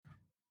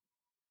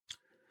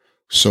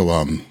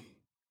So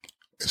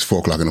it's 4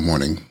 o'clock in the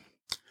morning,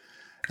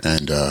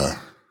 and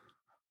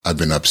I've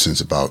been up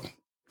since about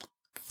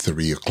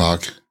 3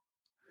 o'clock,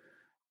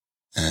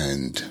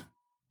 and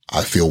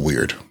I feel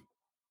weird.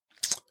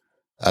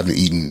 I haven't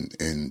eaten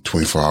in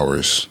 24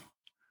 hours,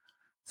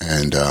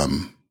 and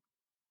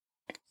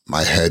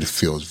my head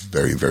feels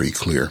very, very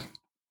clear.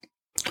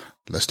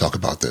 Let's talk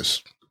about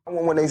this.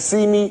 When they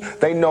see me,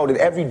 they know that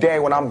every day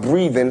when I'm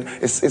breathing,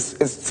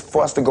 it's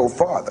for us to go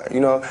farther.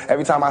 You know,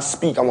 every time I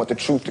speak, I want the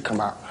truth to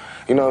come out.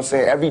 You know what I'm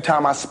saying? Every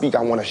time I speak,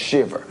 I want to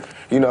shiver.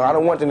 You know, I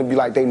don't want them to be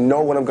like, they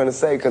know what I'm going to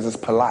say because it's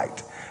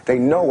polite. They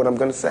know what I'm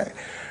going to say.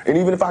 And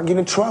even if I get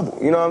in trouble,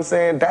 you know what I'm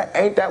saying?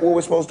 Ain't that what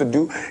we're supposed to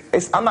do?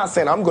 I'm not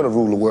saying I'm going to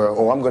rule the world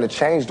or I'm going to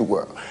change the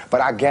world,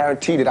 but I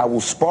guarantee that I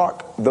will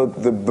spark the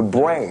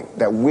brain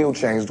that will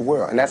change the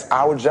world. And that's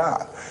our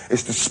job,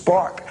 is to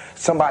spark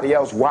somebody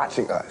else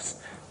watching us.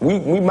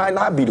 We might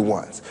not be the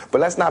ones, but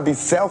let's not be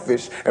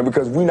selfish, and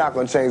because we're not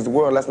going to change the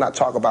world, let's not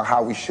talk about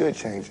how we should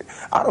change it.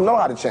 I don't know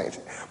how to change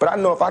it, but I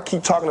know if I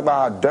keep talking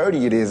about how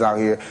dirty it is out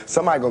here,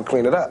 somebody's going to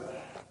clean it up.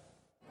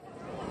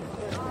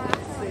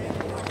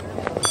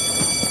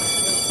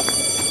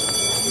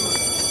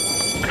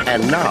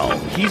 And now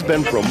he's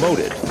been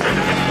promoted.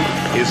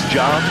 His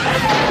job,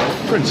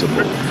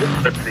 principal.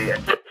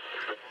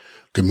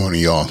 Good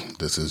morning, y'all.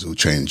 This is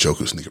Uchain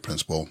Joku, Sneaker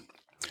Principal.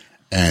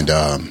 And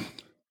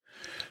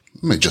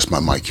let me adjust my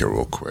mic here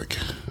real quick.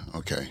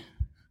 Okay.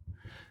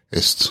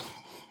 It's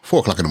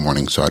 4 o'clock in the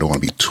morning, so I don't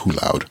want to be too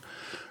loud.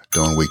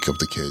 Don't want to wake up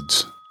the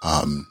kids.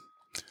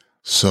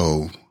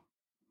 So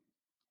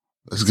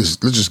let's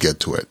just get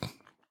to it.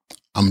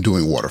 I'm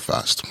doing water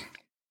fast.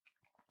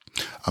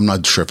 I'm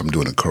not sure if I'm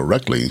doing it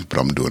correctly, but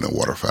I'm doing a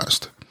water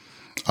fast.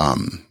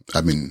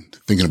 I've been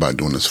thinking about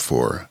doing this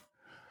for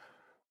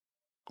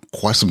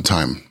quite some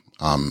time.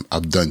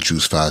 I've done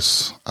juice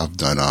fasts.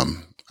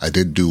 I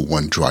did do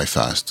one dry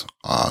fast,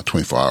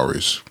 24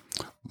 hours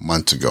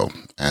months ago.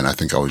 And I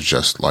think I was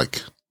just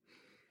like,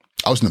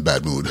 I was in a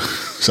bad mood.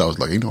 So I was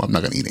like, I'm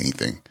not going to eat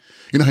anything.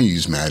 You know how you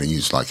use mad and you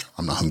just like,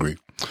 I'm not hungry.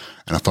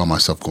 And I found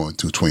myself going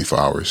through 24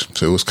 hours.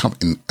 So it was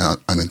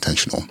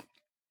unintentional.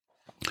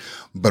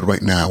 But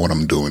right now what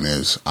I'm doing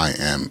is I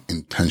am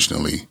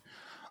intentionally,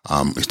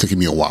 it's taking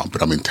me a while,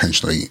 but I'm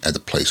intentionally at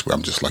the place where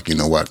I'm just like, you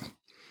know what?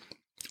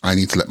 I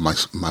need to let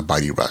my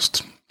body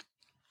rest.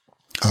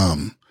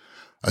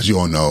 As you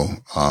all know,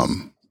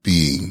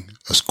 being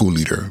a school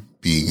leader,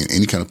 being in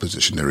any kind of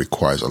position that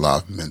requires a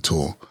lot of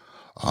mental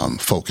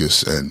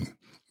focus and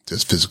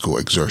just physical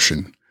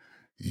exertion,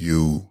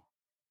 you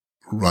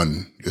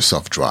run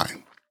yourself dry.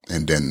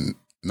 And then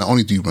not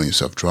only do you run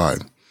yourself dry,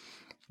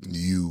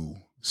 you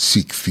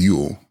seek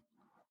fuel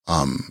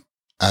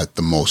at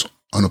the most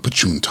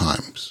unopportune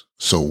times.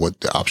 So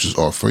what the options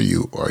are for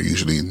you are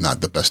usually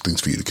not the best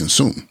things for you to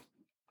consume.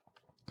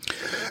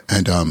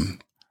 And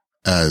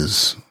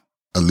as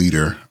a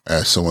leader,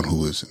 as someone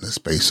who is in the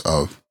space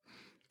of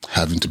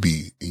having to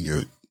be in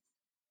your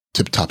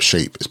tip-top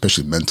shape,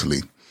 especially mentally,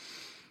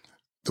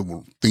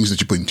 the things that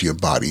you put into your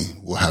body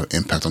will have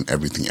impact on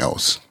everything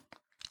else.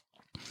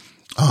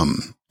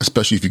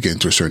 Especially if you get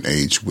into a certain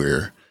age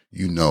where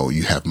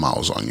you have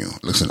miles on you.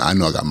 Listen, I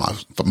know I got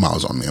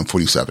miles on me. I'm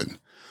 47.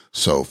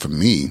 So for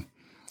me,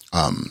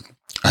 I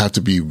have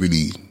to be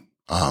really,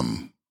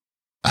 I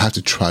have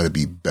to try to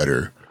be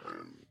better.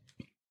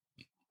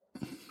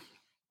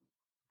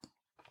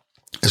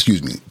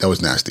 Excuse me, that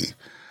was nasty.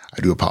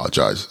 I do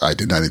apologize. I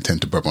did not intend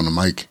to burp on the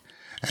mic,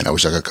 and I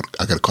wish I could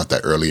have caught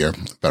that earlier,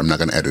 but I'm not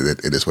going to edit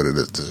it. It is what it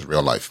is. This is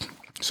real life.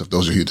 So if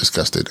those of you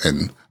disgusted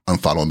and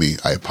unfollow me,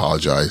 I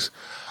apologize.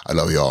 I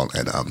love y'all,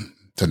 and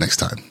till next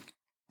time.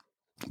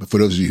 But for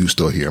those of you who are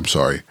still here, I'm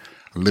sorry.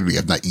 I literally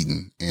have not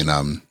eaten in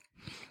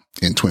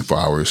 24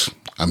 hours.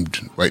 I'm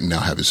right now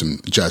having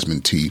some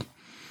jasmine tea.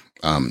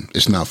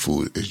 It's not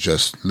food. It's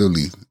just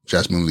literally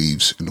jasmine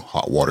leaves in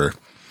hot water,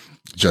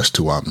 just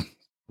to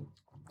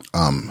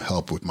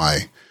help with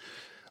my,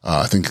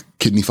 I think,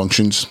 kidney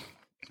functions.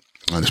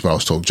 That's what I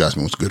was told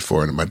jasmine was good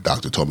for. And my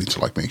doctor told me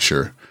to make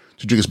sure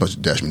to drink as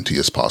much jasmine tea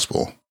as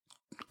possible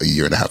a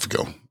year and a half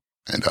ago.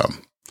 And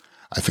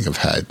I think I've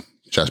had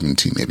jasmine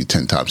tea maybe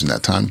 10 times in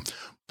that time,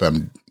 but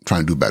I'm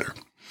trying to do better.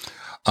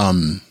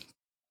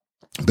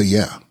 But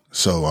yeah,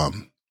 so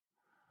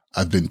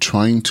I've been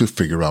trying to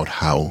figure out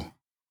how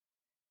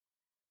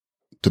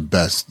to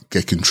best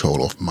get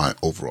control of my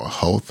overall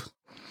health.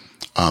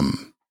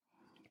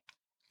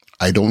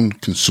 I don't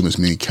consume as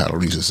many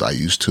calories as I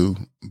used to,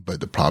 but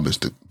the problem is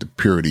the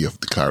purity of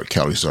the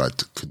calories that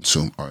I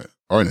consume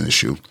are an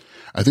issue.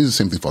 I think it's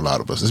the same thing for a lot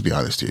of us. Let's be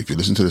honest here. If you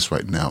listen to this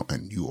right now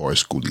and you are a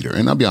school leader,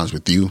 and I'll be honest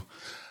with you,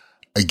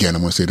 again,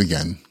 I'm going to say it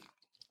again.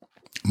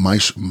 My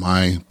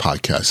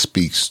podcast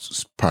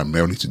speaks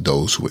primarily to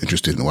those who are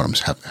interested in what I'm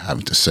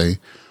having to say,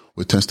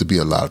 which tends to be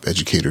a lot of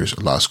educators, a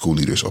lot of school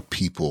leaders, or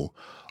people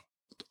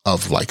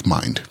of like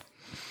mind.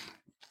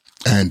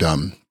 And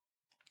I'm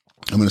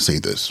going to say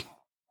this.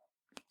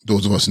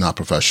 Those of us in our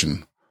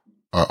profession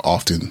are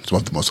often some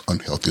of the most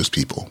unhealthiest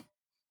people.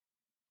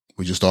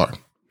 We just are.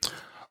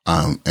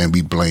 And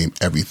we blame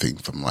everything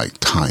from like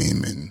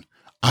time and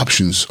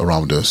options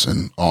around us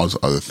and all those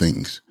other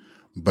things,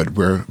 but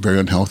we're very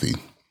unhealthy.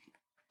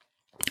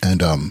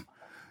 And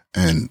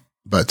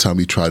by the time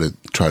we try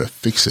to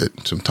fix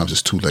it, sometimes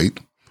it's too late,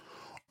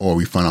 or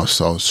we find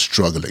ourselves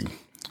struggling.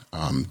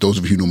 Those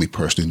of you who know me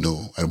personally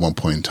know at one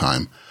point in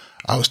time,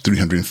 I was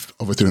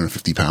over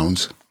 350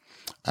 pounds,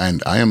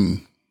 and I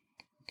am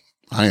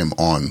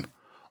on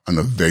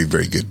a very,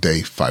 very good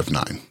day,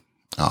 5'9",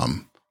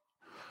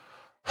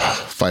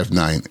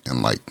 5'9"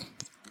 and like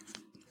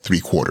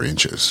 3/4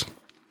 inches.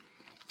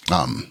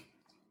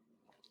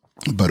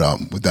 But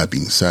with that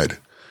being said,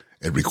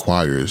 it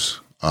requires,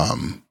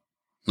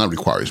 not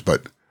requires,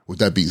 but with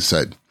that being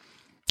said,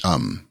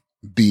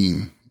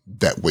 being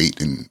that weight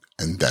and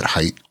that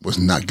height was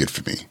not good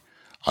for me.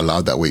 A lot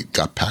of that weight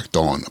got packed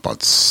on,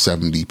 about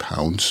 70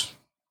 pounds.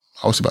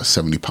 I was about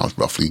 70 pounds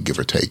roughly, give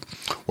or take,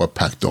 were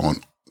packed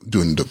on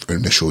during the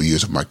initial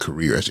years of my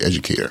career as an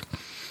educator.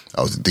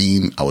 I was the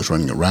dean, I was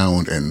running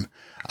around, and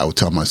I would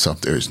tell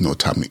myself there is no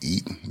time to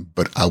eat,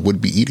 but I would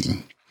be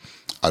eating.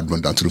 I'd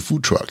run down to the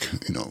food truck,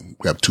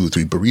 grab 2 or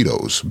 3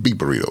 burritos, big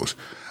burritos.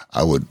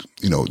 I would,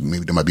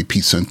 maybe there might be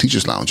pizza in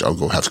Teacher's Lounge. I would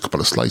go have a couple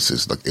of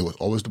slices. Like, it was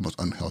always the most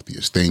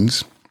unhealthiest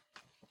things.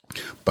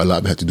 But a lot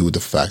of it had to do with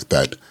the fact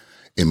that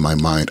in my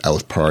mind, I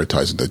was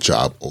prioritizing the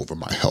job over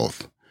my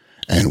health.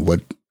 And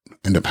what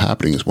ended up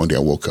happening is one day I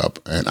woke up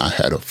and I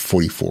had a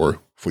 44,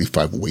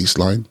 45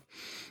 waistline.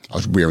 I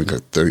was wearing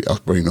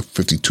a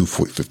 52,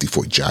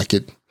 54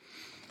 jacket.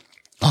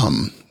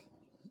 I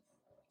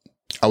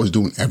was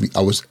doing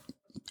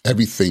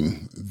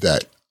everything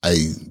that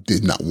I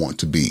did not want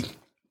to be.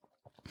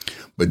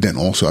 But then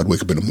also I'd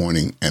wake up in the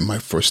morning and my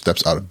first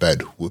steps out of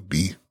bed would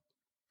be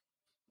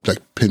like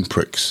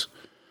pinpricks,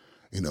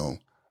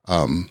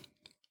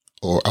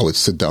 or I would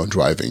sit down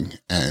driving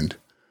and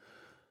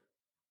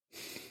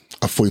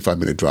a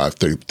 45-minute drive,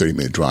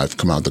 30-minute drive,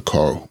 come out of the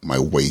car, my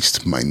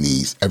waist, my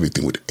knees,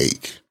 everything would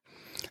ache.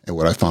 And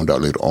what I found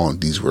out later on,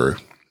 these were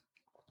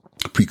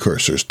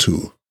precursors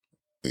to,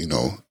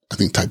 I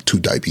think type 2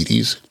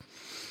 diabetes.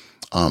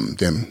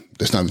 Then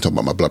that's not even talking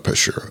about my blood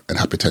pressure and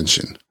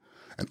hypertension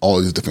and all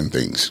these different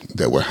things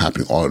that were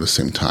happening all at the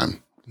same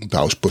time.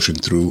 I was pushing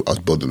through. I was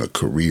building a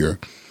career.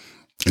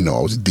 I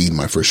was dean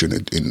my first year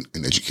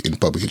in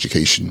public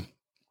education.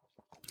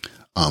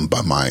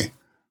 By my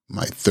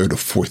 3rd or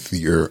 4th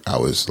year, I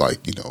was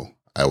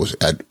I was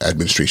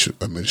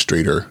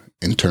administrator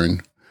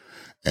intern,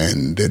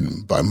 and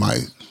then by my,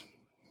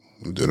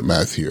 do the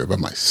math here, by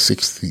my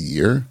 6th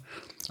year,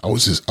 I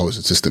was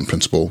assistant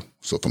principal.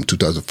 So from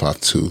 2005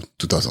 to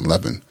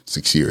 2011,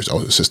 6 years, I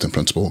was assistant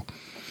principal.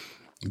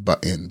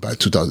 But by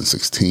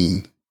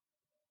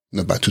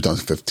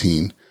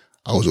 2015,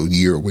 I was a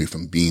year away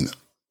from being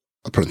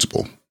a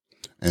principal.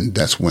 And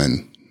that's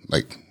when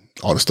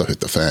all the stuff hit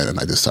the fan, and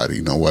I decided,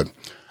 you know what,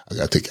 I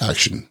got to take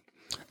action.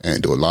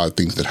 And there were a lot of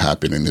things that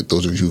happened. And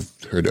those of you who've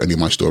heard any of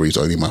my stories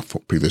or any of my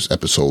previous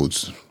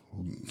episodes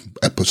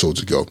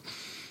ago,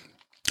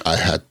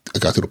 I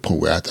got to the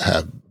point where I had to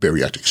have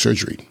bariatric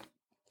surgery.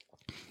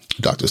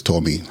 Doctors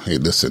told me, hey,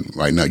 listen,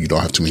 right now you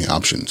don't have too many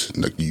options.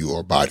 Like,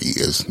 your body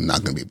is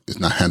not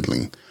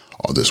handling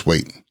all this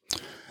weight.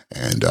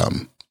 And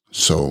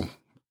so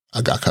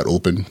I got cut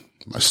open.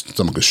 My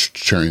stomach was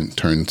turned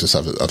into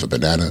size of a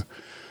banana,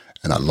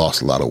 and I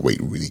lost a lot of weight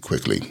really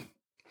quickly.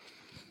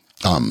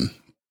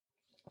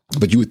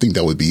 But you would think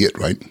that would be it,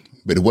 right?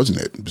 But it wasn't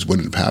it. Because what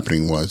ended up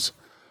happening was,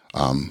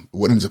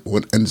 what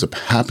ends up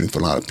happening for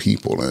a lot of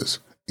people is,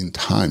 in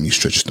time, you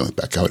stretch your stomach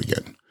back out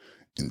again.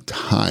 In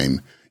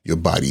time, your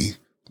body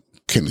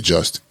can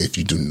adjust if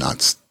you do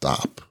not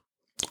stop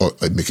or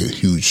make a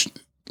huge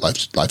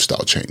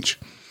lifestyle change.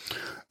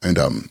 And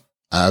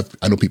I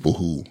know people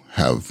who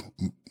have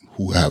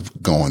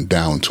gone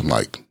down to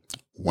like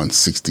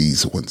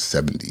 160s,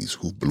 170s,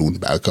 who ballooned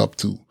back up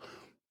to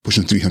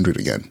pushing 300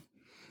 again.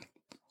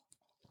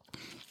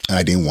 And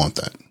I didn't want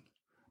that.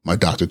 My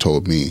doctor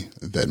told me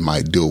that my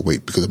ideal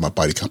weight, because of my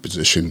body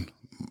composition,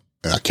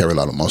 and I carry a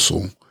lot of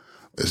muscle,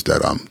 is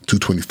that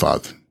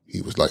 225.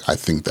 He was like, I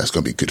think that's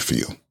going to be good for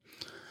you.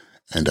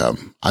 And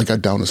I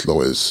got down as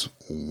low as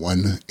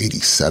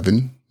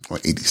 187 or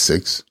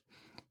 86.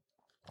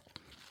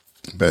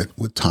 But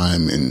with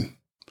time and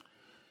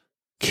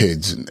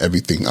kids and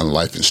everything on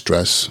life and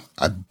stress,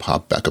 I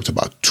popped back up to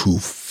about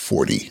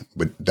 240.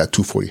 But that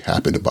 240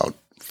 happened about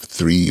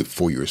 3 or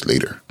 4 years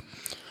later.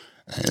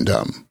 And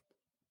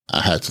I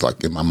had to,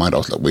 in my mind, I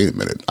was like, wait a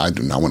minute, I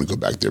do not want to go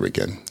back there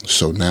again.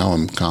 So now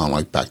I'm kind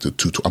of back to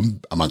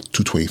I'm at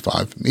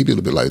 225, maybe a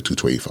little bit lighter,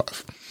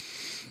 225,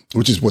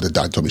 which is what the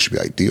doctor told me should be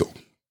ideal.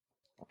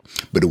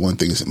 But the one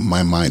thing is, in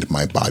my mind,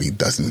 my body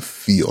doesn't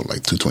feel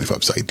like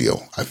 225 is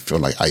ideal. I feel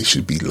like I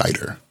should be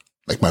lighter.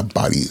 Like, my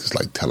body is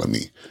telling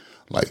me,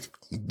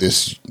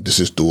 this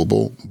is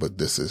doable, but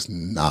this is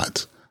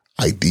not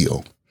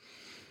ideal.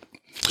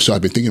 So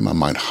I've been thinking in my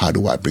mind, how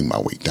do I bring my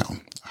weight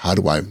down? How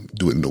do I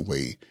do it in a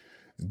way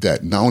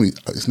that not only,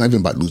 it's not even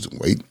about losing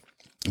weight,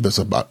 but it's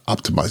about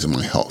optimizing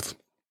my health.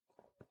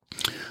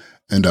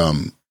 And,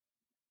 I'm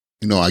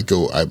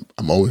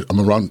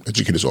around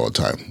educators all the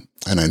time.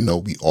 And I know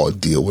we all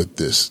deal with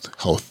this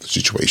health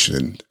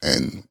situation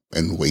and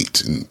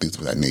weight and things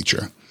of that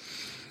nature.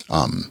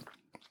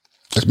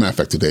 As a matter of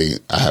fact, today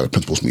I have a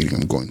principals meeting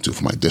I'm going to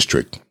for my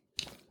district,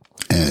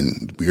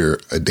 and we're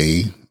a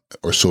day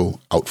or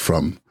so out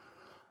from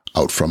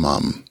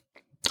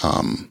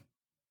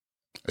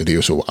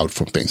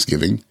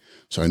Thanksgiving.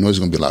 So I know there's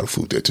going to be a lot of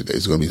food there today.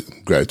 There's going to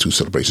be gratitude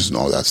celebrations and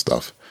all that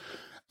stuff.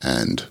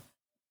 And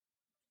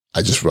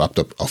I just wrapped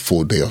up a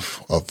full day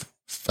of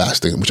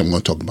fasting, which I'm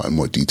going to talk about in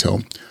more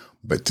detail.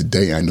 But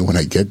today, I know when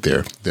I get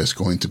there, there's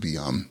going to be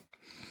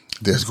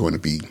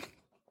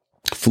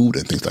food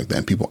and things like that.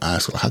 And people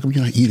ask, well, how come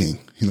you're not eating?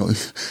 You know,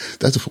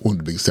 that's one of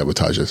the biggest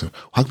sabotages.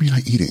 How come you're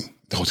not eating?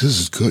 Oh, this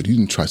is good. You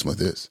didn't try some of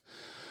this.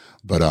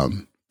 But I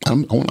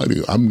won't lie to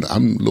you. I'm a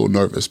little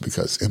nervous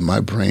because in my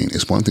brain,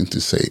 it's one thing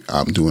to say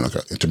I'm doing like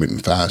an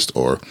intermittent fast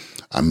or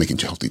I'm making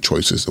healthy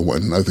choices, and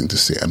another thing to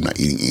say I'm not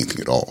eating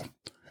anything at all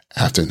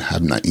after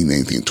have not eaten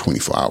anything in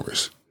 24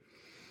 hours.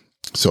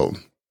 So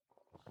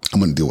I'm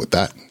going to deal with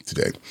that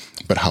today.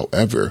 But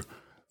however,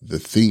 the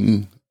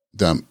thing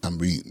that I'm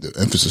reading, the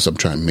emphasis I'm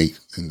trying to make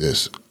in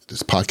this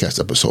podcast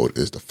episode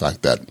is the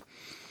fact that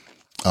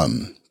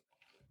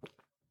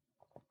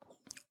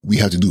we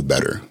have to do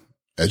better.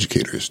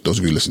 Educators, those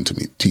of you who listen to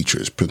me,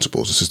 teachers,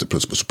 principals, assistant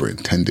principals,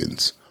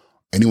 superintendents,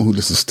 anyone who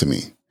listens to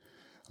me,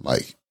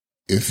 like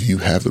if you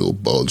have a little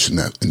bulge in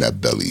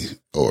that belly,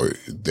 or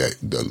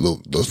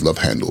those love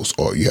handles,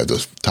 or you have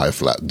those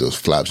those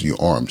flaps in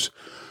your arms,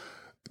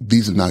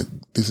 these are not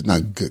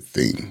good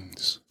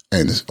things.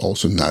 And it's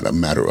also not a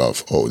matter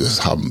of, oh, this is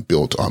how I'm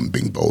built on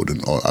being bold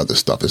and all other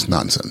stuff. It's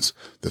nonsense.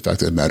 The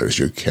fact of the matter is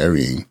you're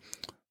carrying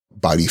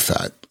body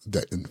fat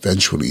that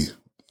eventually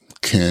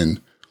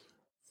can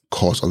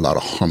cause a lot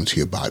of harm to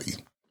your body.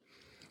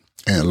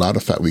 And a lot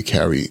of fat we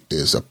carry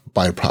is a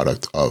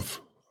byproduct of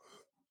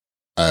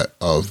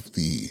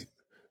the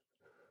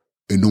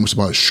enormous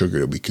amount of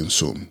sugar that we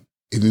consume.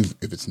 Even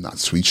if it's not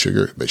sweet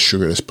sugar, but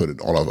sugar that's put in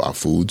all of our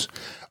foods,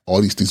 all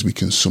these things we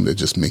consume that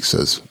just makes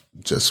us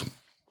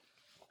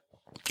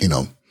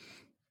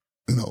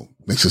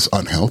makes us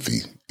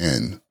unhealthy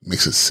and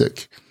makes us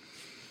sick.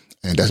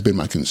 And that's been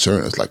my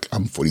concern. It's like,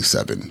 I'm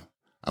 47.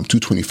 I'm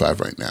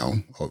 225 right now.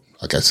 Or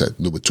like I said, a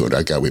little bit 200.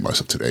 I got to weigh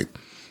myself today.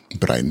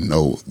 But I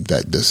know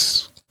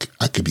that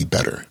I could be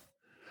better.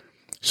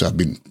 So I've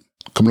been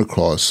coming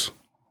across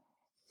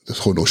this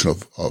whole notion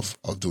of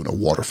doing a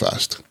water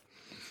fast.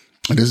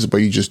 And this is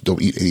where you just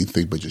don't eat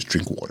anything but just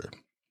drink water.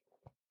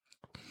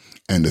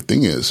 And the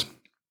thing is,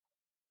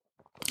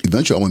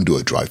 eventually I want to do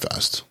a dry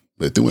fast.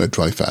 But the thing with a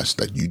dry fast,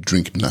 that you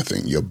drink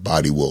nothing, your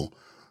body will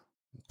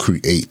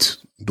create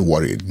the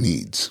water it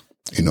needs,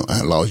 and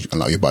allow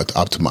your body to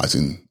optimize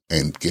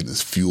and get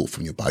this fuel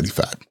from your body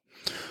fat.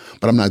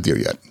 But I'm not there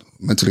yet.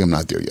 Mentally, I'm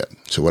not there yet.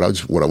 So what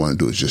I want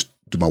to do is just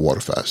do my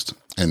water fast.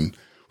 And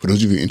for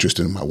those of you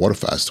interested in my water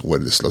fast,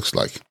 what this looks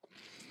like,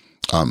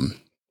 I'm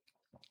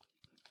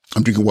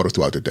drinking water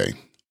throughout the day.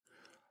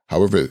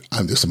 However,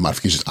 there's some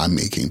modifications I'm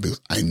making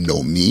because I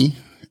know me,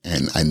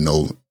 and I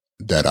know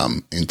that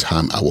in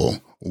time I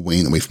will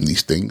wane away from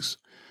these things.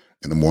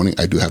 In the morning,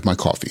 I do have my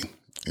coffee.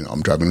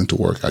 I'm driving into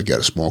work. I get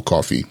a small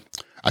coffee.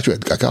 Actually,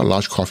 I got a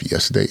large coffee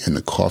yesterday, and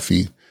the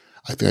coffee,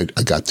 I think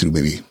I got through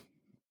maybe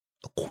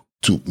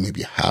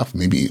half,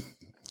 maybe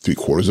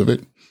 3/4 of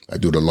it. I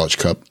do the large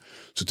cup.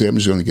 So today I'm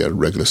just going to get a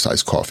regular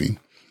sized coffee,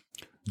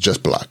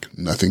 just black,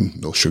 nothing,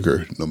 no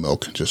sugar, no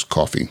milk, just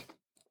coffee.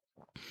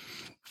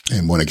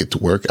 And when I get to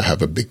work, I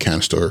have a big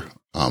canister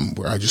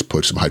where I just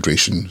put some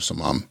hydration,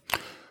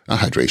 not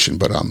hydration,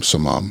 but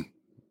some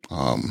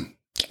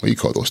what do you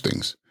call those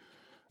things?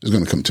 It's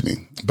going to come to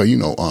me. But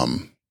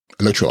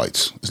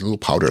electrolytes. It's a little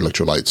powder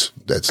electrolytes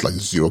that's like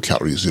 0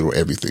 calories, 0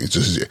 everything. It's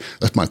just,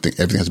 that's my thing.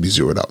 Everything has to be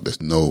zeroed out.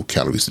 There's no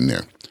calories in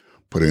there.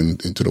 Put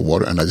it into the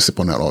water, and I just sip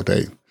on that all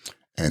day.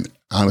 And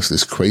honestly,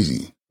 it's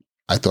crazy.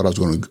 I thought I was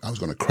going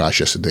to crash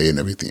yesterday and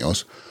everything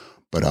else,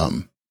 but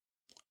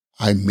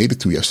I made it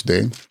through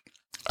yesterday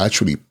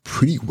actually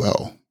pretty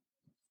well.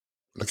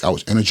 Like, I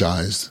was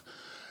energized.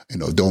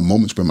 There were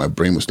moments where my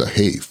brain was like,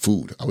 hey,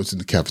 food. I was in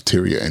the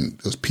cafeteria and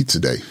it was pizza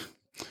day.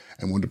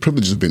 And one of the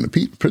privileges of being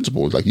the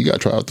principal was like, you got to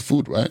try out the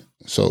food, right?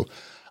 So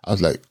I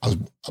was like,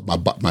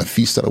 my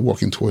feet started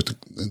walking toward the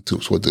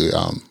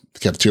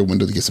cafeteria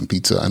window to get some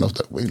pizza. And I was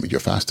like, wait a minute, you're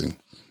fasting.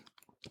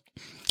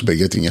 But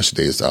the other thing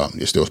yesterday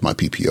was my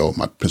PPO,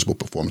 my principal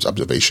performance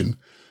observation.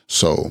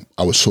 So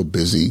I was so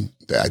busy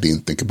that I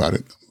didn't think about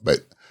it.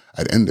 But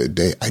at the end of the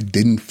day, I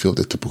didn't feel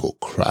the typical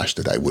crash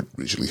that I would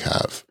usually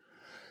have.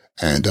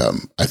 And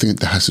I think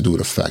that has to do with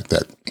the fact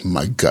that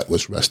my gut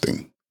was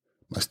resting.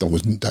 My stomach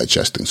wasn't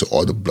digesting. So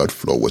all the blood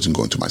flow wasn't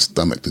going to my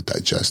stomach to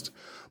digest,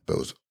 but it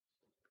was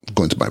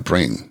going to my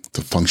brain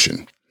to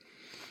function.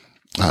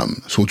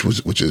 So which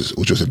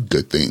was a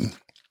good thing.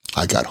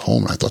 I got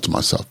home and I thought to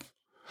myself,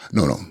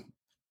 no.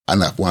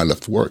 When I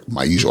left work,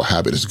 my usual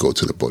habit is to go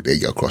to the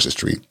bodega across the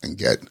street and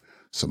get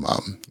some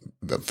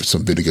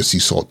vinegar sea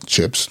salt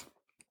chips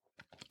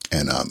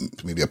and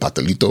maybe a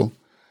pastelito.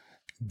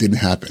 Didn't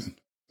happen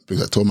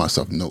because I told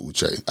myself, no,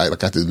 Uche. I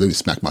had to literally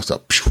smack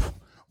myself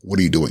what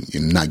are you doing?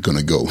 You're not going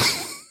to go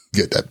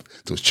get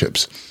those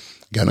chips.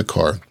 Got in a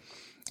car,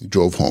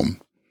 drove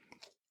home.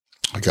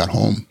 I got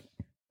home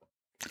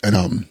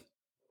and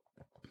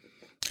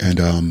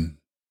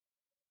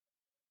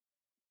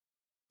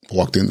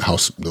walked in the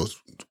house.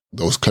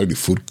 Those clearly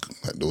food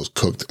that was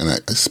cooked, and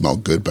it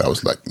smelled good, but I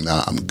was like,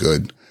 nah, I'm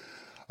good.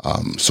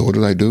 So what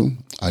did I do?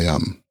 I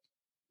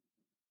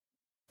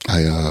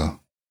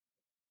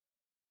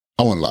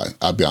won't lie.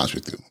 I'll be honest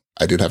with you.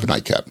 I did have a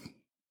nightcap.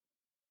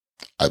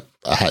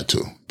 I had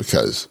to,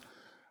 because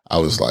I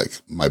was like,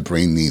 my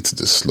brain needs to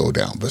just slow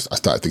down. But I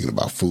started thinking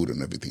about food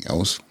and everything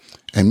else.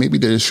 And maybe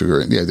there's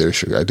sugar. Yeah, there's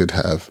sugar. I did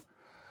have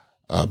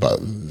about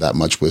that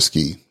much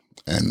whiskey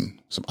and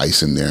some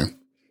ice in there.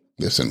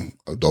 Yes, an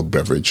adult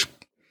beverage.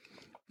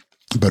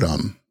 But I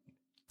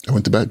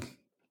went to bed.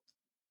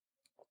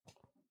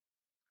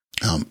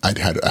 I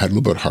had a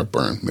little bit of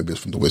heartburn. Maybe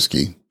it's from the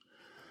whiskey.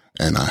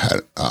 And I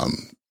had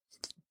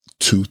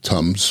 2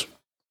 Tums.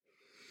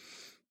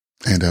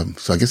 And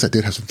so I guess I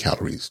did have some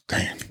calories.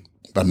 Dang.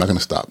 But I'm not going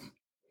to stop.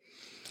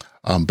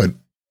 But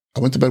I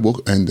went to bed,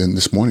 and then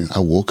this morning I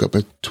woke up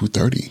at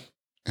 2:30,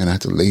 and I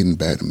had to lay in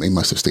bed and made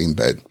myself stay in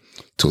bed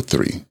till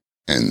 3.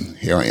 And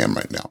here I am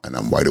right now, and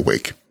I'm wide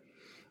awake.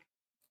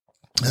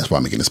 That's why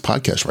I'm making this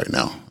podcast right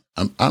now.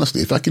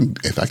 Honestly, if I can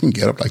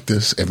get up like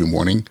this every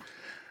morning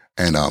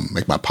and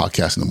make my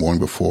podcast in the morning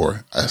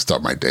before I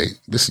start my day,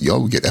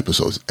 y'all will get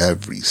episodes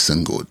every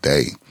single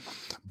day.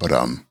 But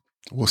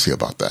we'll see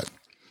about that.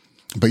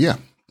 But yeah,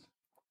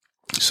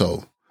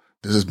 so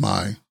this is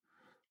my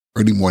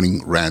early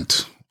morning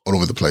rant all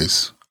over the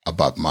place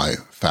about my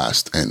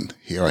fast. And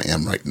here I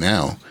am right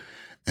now,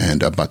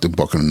 and I'm about to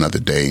embark on another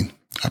day.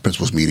 Our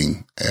principal's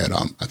meeting at,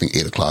 I think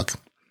 8 o'clock,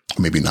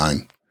 maybe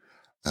 9.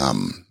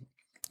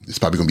 There's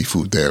probably going to be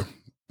food there,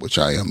 which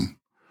I am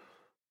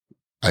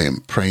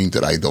praying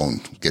that I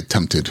don't get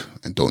tempted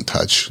and don't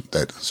touch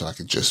that, so I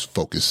can just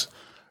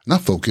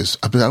not focus,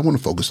 but I want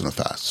to focus on a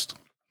fast.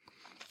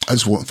 I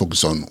just want to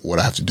focus on what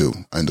I have to do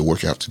and the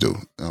work I have to do.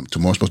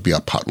 Tomorrow's supposed to be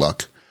our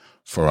potluck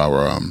for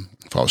our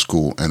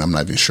school, and I'm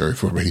not even sure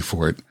if we're ready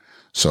for it.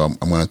 So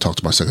I'm going to talk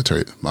to my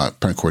secretary, my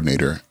parent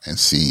coordinator, and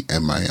see,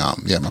 and my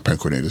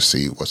parent coordinator,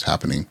 see what's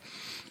happening.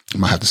 I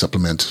might have to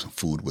supplement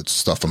food with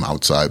stuff from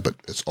outside, but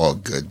it's all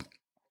good.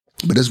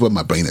 But this is where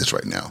my brain is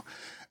right now.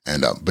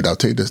 And but I'll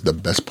tell you this: the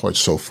best part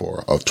so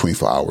far of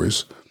 24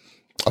 hours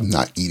of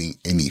not eating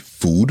any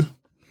food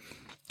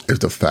is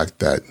the fact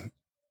that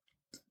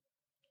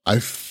I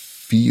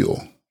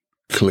feel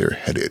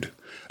clear-headed.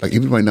 Like,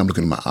 even right now, I'm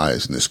looking at my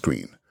eyes in the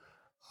screen.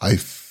 I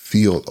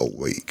feel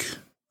awake.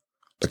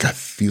 Like, I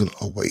feel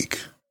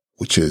awake,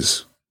 which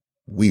is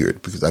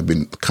weird because I've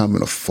been kind of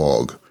in a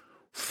fog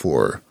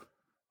for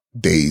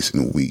days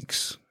and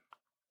weeks.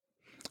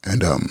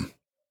 And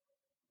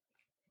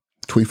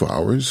 24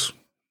 hours,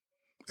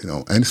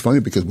 and it's funny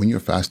because when you're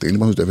fasting,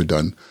 anyone who's ever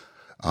done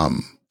a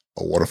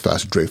water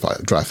fast, dry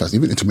fast,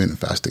 even intermittent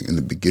fasting, in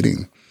the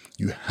beginning,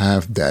 you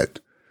have that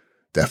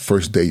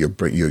first day, you're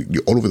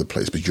all over the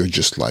place, but you're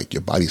just like,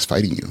 your body's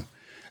fighting you.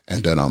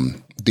 And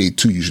then day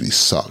 2 usually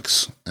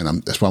sucks.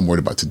 And that's what I'm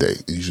worried about today.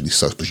 It usually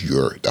sucks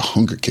because the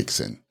hunger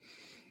kicks in.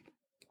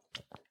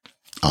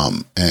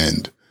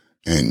 And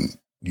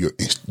your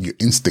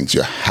instincts,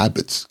 your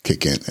habits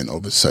kick in, and all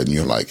of a sudden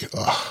you're like,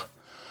 ugh,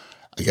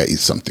 I gotta eat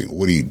something.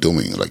 What are you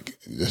doing? Like,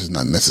 this is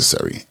not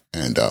necessary.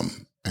 And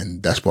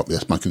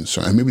that's my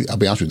concern. And maybe I'll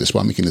be honest with you, that's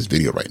why I'm making this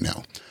video right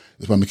now.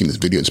 That's why I'm making this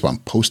video. That's why I'm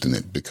posting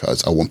it,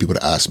 because I want people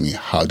to ask me,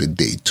 how did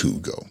day 2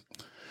 go?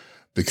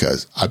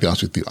 Because I'll be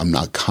honest with you, I'm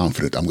not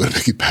confident I'm going to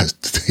make it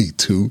past day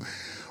 2,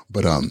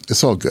 but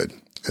it's all good.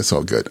 It's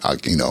all good. I'm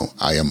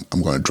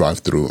going to drive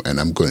through, and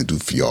I'm going to do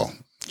for y'all.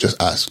 Just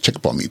check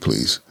up on me,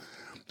 please,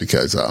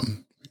 because I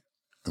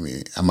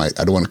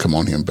don't want to come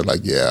on here and be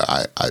like, yeah,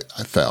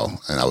 I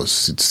fell, and I was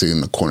sitting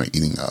in the corner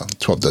eating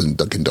 12 dozen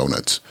Dunkin'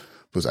 Donuts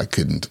because I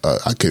couldn't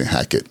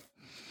hack it.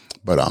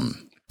 But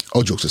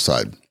all jokes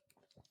aside,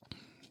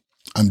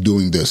 I'm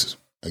doing this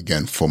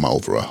again for my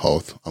overall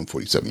health. I'm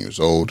 47 years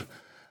old.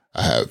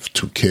 I have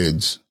 2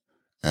 kids,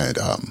 and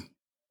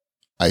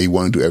I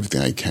want to do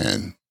everything I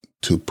can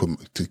to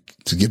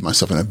give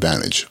myself an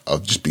advantage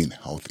of just being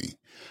healthy.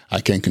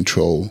 I can't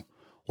control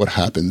what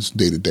happens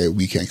day to day.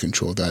 We can't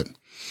control that,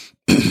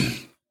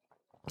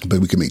 but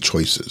we can make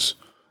choices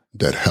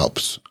that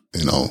helps,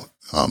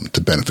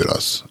 to benefit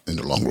us in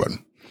the long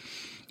run.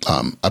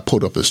 I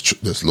pulled up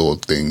this little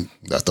thing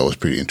that I thought was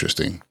pretty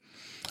interesting.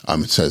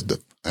 It says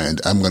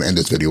and I'm going to end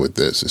this video with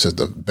this. It says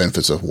the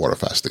benefits of water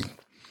fasting: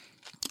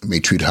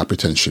 may treat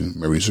hypertension,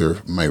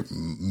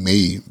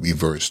 may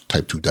reverse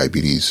type 2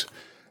 diabetes,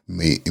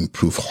 may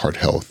improve heart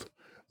health,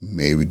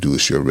 may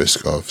reduce your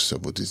risk of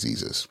several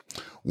diseases.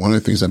 One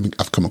of the things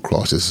I've come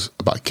across is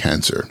about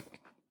cancer,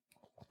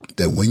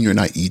 that when you're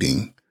not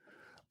eating,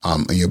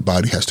 and your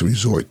body has to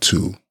resort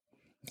to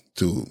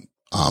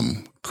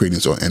creating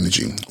its own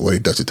energy, what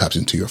it does, it taps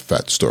into your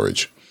fat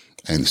storage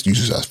and it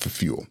uses that for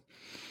fuel.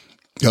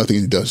 The other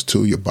thing it does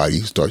too, your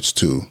body starts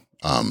to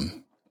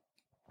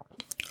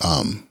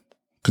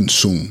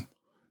consume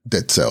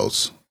dead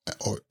cells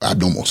or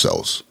abnormal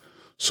cells.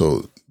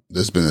 So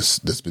it's been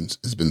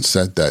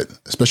said that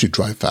especially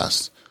dry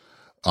fast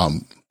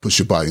puts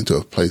your body into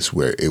a place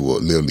where it will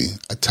literally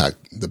attack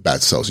the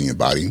bad cells in your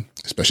body,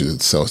 especially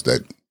the cells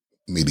that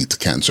may lead to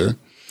cancer,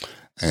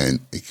 and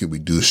it can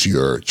reduce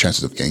your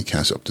chances of getting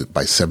cancer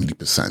by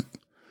 70%,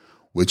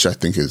 which I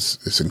think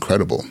is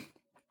incredible.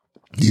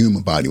 The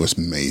human body was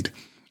made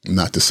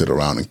not to sit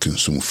around and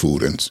consume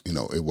food, and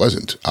it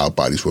wasn't. Our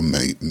bodies were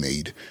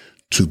made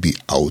to be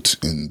out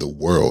in the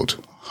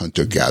world,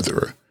 hunter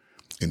gatherer,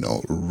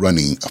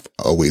 running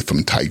away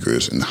from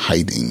tigers and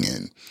hiding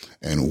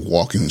and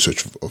walking in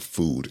search of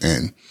food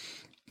and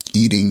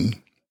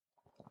eating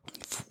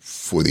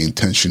for the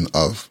intention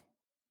of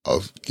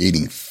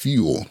gaining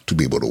fuel to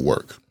be able to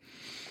work.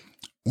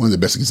 One of the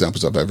best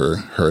examples I've ever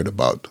heard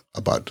about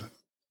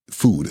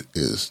food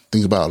is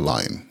think about a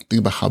lion. Think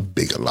about how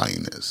big a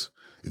lion is.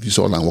 If you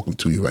saw a lion walking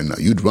to you right now,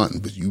 you'd run,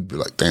 but you'd be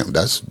like, damn,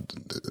 that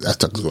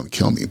sucker's going to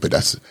kill me. But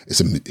it's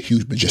a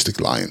huge,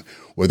 majestic lion.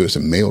 Whether it's a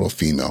male or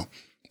female,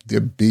 they're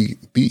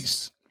big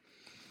beasts.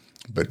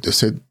 But they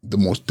said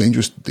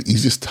the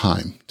easiest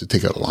time to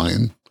take a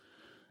lion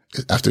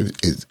is after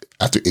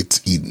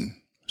it's eaten.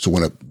 So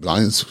when a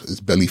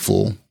lion's belly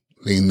full,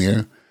 laying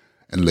there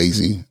and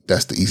lazy,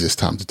 that's the easiest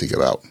time to take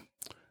it out.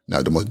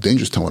 Now, the most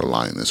dangerous time with a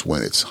lion is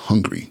when it's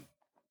hungry,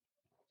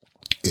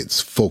 it's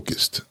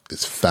focused,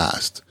 it's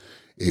fast.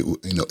 It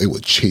will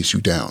chase you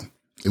down.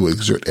 It will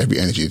exert every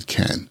energy it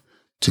can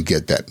to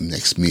get that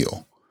next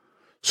meal.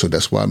 So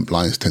that's why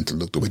lions tend to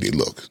look the way they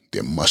look.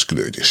 They're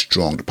muscular, they're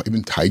strong,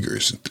 even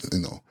tigers,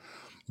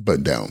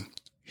 But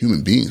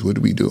human beings,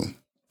 what do?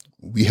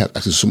 We have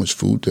access to so much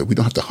food that we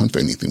don't have to hunt for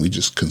anything. We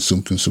just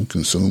consume,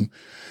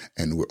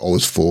 and we're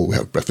always full. We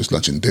have breakfast,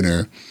 lunch, and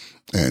dinner,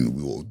 and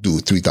we will do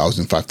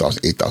 3,000,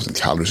 5,000, 8,000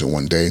 calories in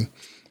one day,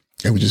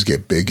 and we just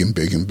get big and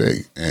big and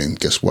big. And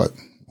guess what?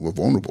 We're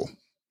vulnerable.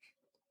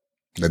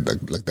 Like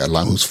that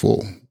lion who's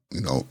full,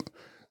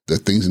 the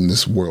things in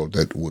this world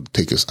that would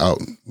take us out,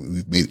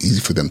 we've made it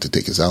easy for them to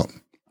take us out.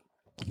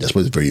 That's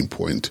why it's very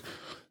important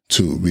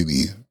to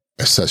really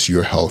assess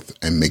your health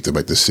and make the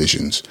right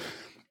decisions,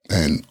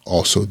 and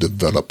also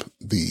develop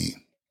the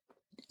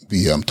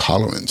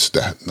tolerance,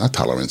 not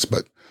tolerance,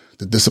 but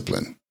the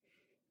discipline,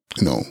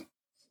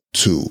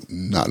 to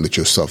not let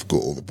yourself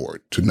go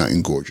overboard, to not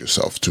engorge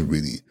yourself, to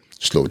really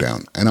slow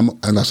down. And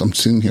as I'm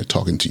sitting here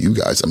talking to you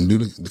guys, I'm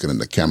literally looking at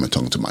the camera,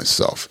 talking to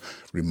myself,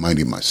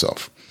 reminding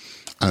myself.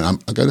 And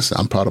I gotta say,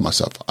 I'm proud of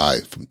myself.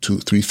 From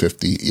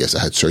 350, yes,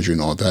 I had surgery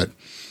and all that,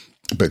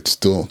 but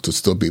to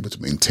still be able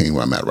to maintain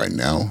where I'm at right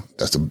now,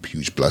 that's a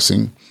huge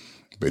blessing.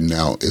 But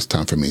now it's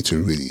time for me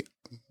to really,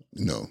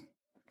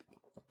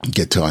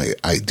 get to my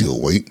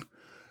ideal weight.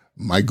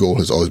 My goal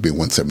has always been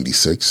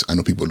 176. I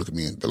know people look at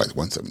me and they're like,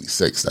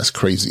 176, that's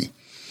crazy.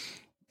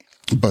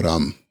 But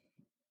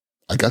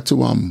I got to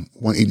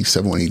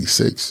 187,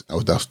 186. I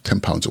was down 10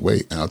 pounds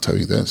away, and I'll tell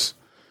you this.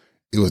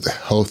 It was the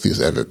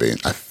healthiest I've ever been.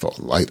 I felt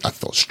light. I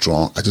felt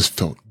strong. I just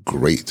felt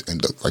great.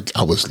 And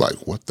I was like,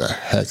 what the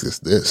heck is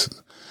this?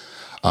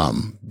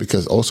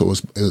 Because also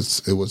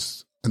it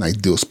was an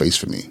ideal space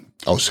for me.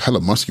 I was hella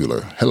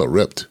muscular, hella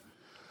ripped.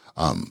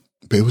 But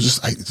it was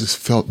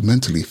just,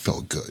 mentally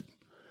felt good.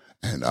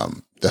 And,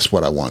 that's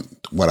what I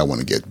want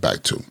to get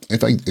back to.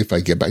 If I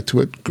get back to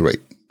it,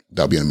 great.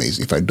 That'll be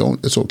amazing. If I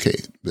don't, it's okay.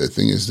 The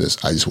thing is this,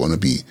 I just want to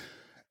be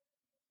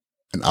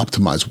an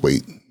optimized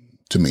weight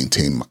to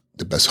maintain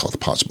the best health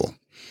possible.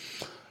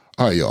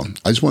 All right, y'all.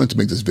 I just wanted to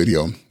make this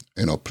video.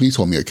 Please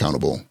hold me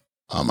accountable.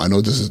 I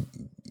know this is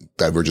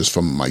diverges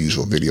from my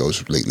usual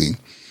videos lately,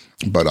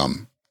 but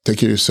take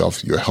care of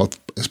yourself. Your health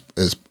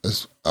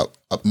is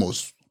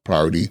utmost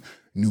priority.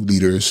 New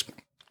leaders,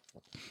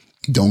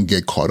 don't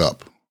get caught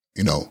up.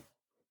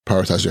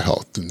 Prioritize your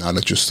health. Do not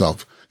let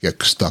yourself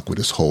get stuck with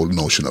this whole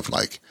notion of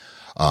like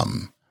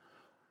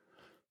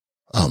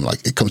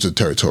it comes to the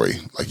territory,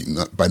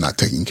 by not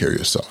taking care of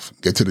yourself.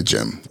 Get to the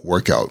gym,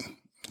 work out,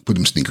 put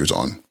them sneakers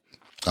on.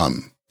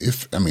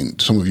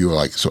 Some of you are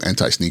like so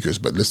anti-sneakers,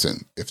 but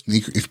listen, if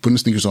putting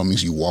sneakers on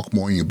means you walk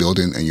more in your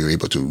building and you're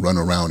able to run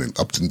around and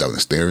up and down the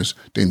stairs,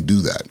 then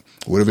do that.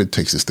 Whatever it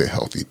takes to stay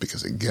healthy,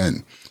 because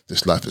again,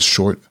 this life is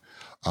short.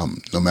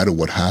 No matter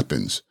what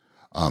happens,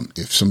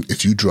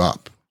 if you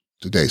drop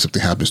today,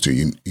 something happens to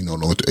you, no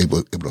longer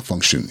able to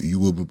function, you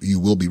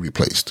will be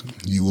replaced.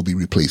 You will be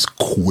replaced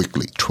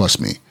quickly. Trust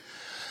me.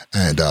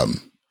 And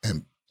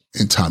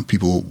in time, you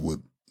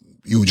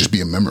will just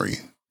be a memory,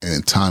 and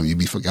in time, you'll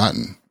be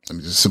forgotten.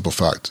 It's a simple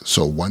fact.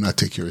 So why not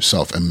take care of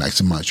yourself and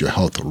maximize your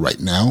health right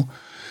now?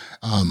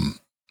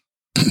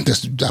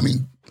 That's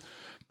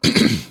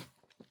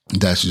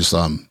just,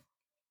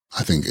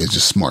 I think it's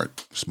just smart.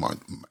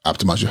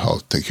 Optimize your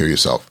health, take care of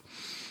yourself,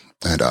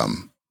 and,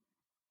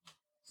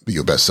 be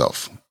your best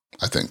self,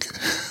 I think.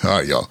 All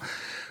right, y'all.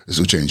 This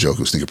is Uche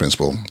Njoku, Sneaker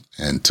Principal.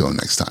 And until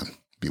next time,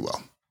 be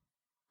well.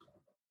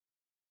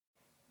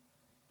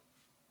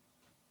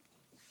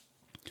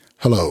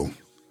 Hello,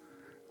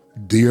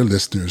 dear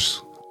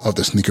listeners of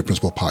the Sneaker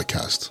Principal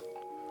podcast.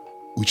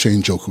 Uche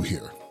Njoku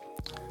here.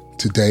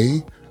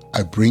 Today,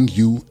 I bring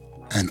you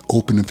an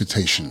open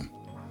invitation,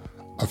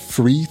 a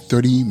free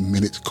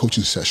 30-minute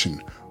coaching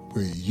session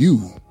where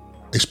you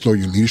explore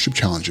your leadership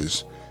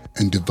challenges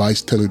and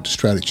devise tailored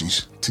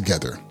strategies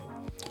together.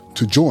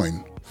 To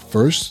join,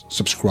 first,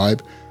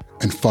 subscribe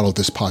and follow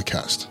this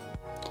podcast.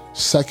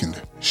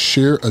 Second,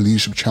 share a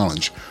leadership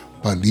challenge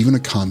by leaving a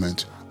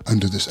comment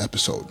under this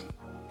episode.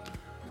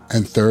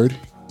 And third,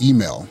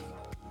 email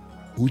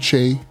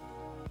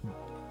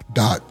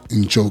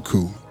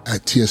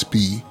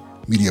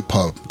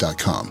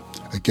uche.njoku@tsbmediapub.com.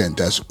 Again,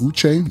 that's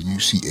Uche,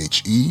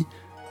 UCHE,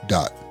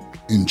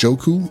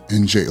 .njoku,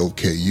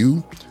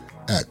 NJOKU,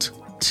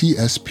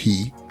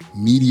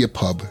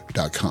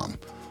 @tspmediapub.com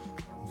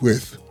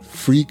with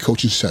free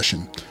coaching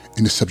session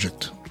in the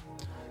subject,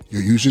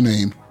 your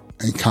username,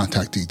 and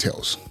contact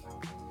details.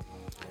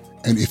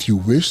 And if you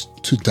wish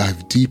to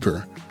dive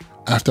deeper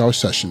after our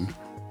session,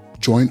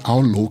 join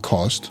our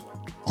low-cost,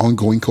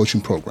 ongoing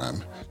coaching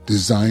program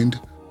designed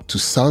to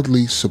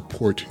solidly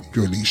support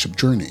your leadership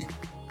journey.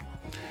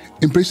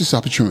 Embrace this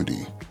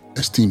opportunity,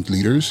 esteemed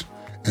leaders,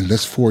 and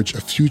let's forge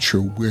a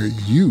future where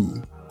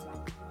you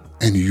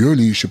and your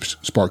leadership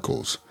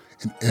sparkles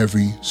in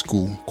every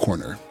school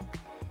corner.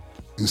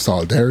 In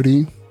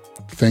solidarity,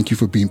 thank you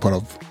for being part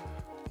of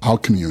our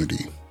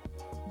community.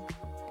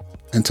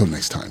 Until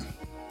next time.